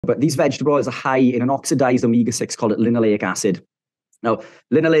But these vegetable oils are high in an oxidized omega-6 called linoleic acid. Now,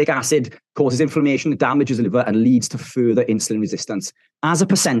 linoleic acid causes inflammation, damages the liver, and leads to further insulin resistance. As a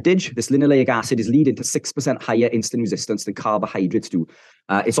percentage, this linoleic acid is leading to 6% higher insulin resistance than carbohydrates do.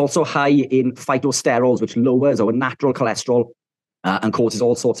 It's also high in phytosterols, which lowers our natural cholesterol and causes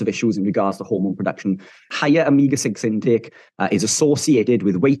all sorts of issues in regards to hormone production. Higher omega-6 intake is associated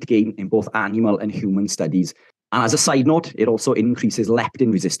with weight gain in both animal and human studies. And as a side note, it also increases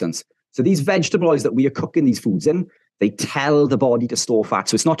leptin resistance. So these vegetable oils that we are cooking these foods in, they tell the body to store fat.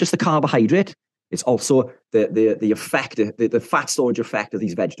 So it's not just the carbohydrate, it's also the effect, the fat storage effect of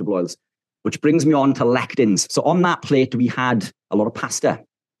these vegetable oils, which brings me on to lectins. So on that plate, we had a lot of pasta,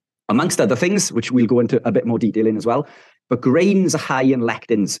 amongst other things, which we'll go into a bit more detail in as well. But grains are high in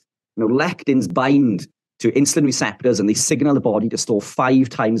lectins. You know, lectins bind to insulin receptors and they signal the body to store 5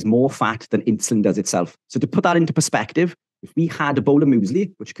 times more fat than insulin does itself. So to put that into perspective, if we had a bowl of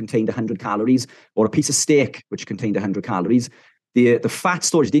muesli, which contained 100 calories, or a piece of steak, which contained 100 calories, the fat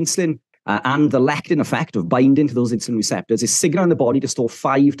storage, the insulin, and the lectin effect of binding to those insulin receptors is signaling the body to store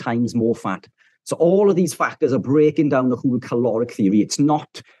 5 times more fat. So all of these factors are breaking down the whole caloric theory. It's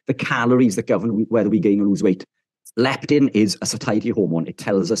not the calories that govern whether we gain or lose weight. Leptin is a satiety hormone. It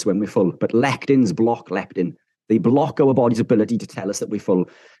tells us when we're full, but lectins block leptin. They block our body's ability to tell us that we're full.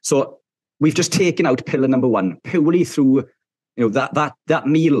 So we've just taken out pillar number 1 purely through, you know, that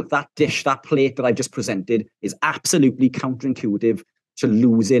meal, that dish, that plate that I've just presented is absolutely counterintuitive to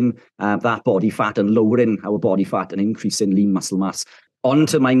losing that body fat and lowering our body fat and increasing lean muscle mass. On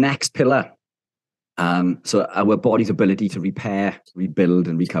to my next pillar. So our body's ability to repair, rebuild,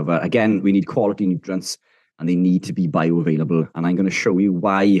 and recover. Again, we need quality nutrients and they need to be bioavailable. And I'm going to show you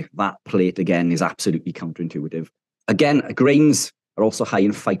why that plate again is absolutely counterintuitive. Again, grains are also high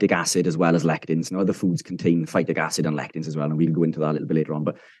in phytic acid as well as lectins. Now, other foods contain phytic acid and lectins as well, and we'll go into that a little bit later on.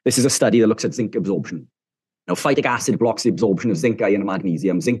 But this is a study that looks at zinc absorption. Now, phytic acid blocks the absorption of zinc, iron, and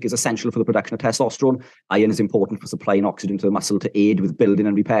magnesium. Zinc is essential for the production of testosterone. Iron is important for supplying oxygen to the muscle to aid with building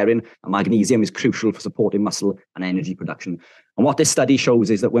and repairing. And magnesium is crucial for supporting muscle and energy production. And what this study shows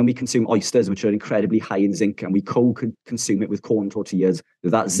is that when we consume oysters, which are incredibly high in zinc, and we consume it with corn tortillas,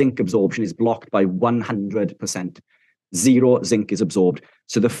 that zinc absorption is blocked by 100%. 0 zinc is absorbed.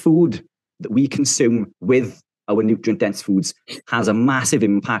 So the food that we consume with our nutrient-dense foods has a massive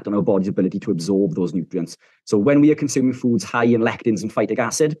impact on our body's ability to absorb those nutrients. So when we are consuming foods high in lectins and phytic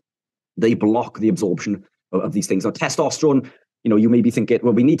acid, they block the absorption of these things. Now, testosterone, you know, you may be thinking,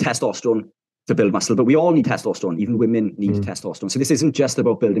 well, we need testosterone to build muscle, but we all need testosterone. Even women need testosterone. So this isn't just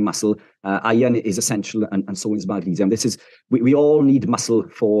about building muscle. Iron is essential, and so is magnesium. We all need muscle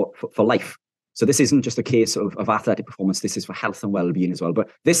for life. So this isn't just a case of athletic performance. This is for health and well-being as well. But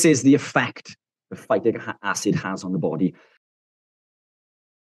this is the effect the phytic acid has on the body.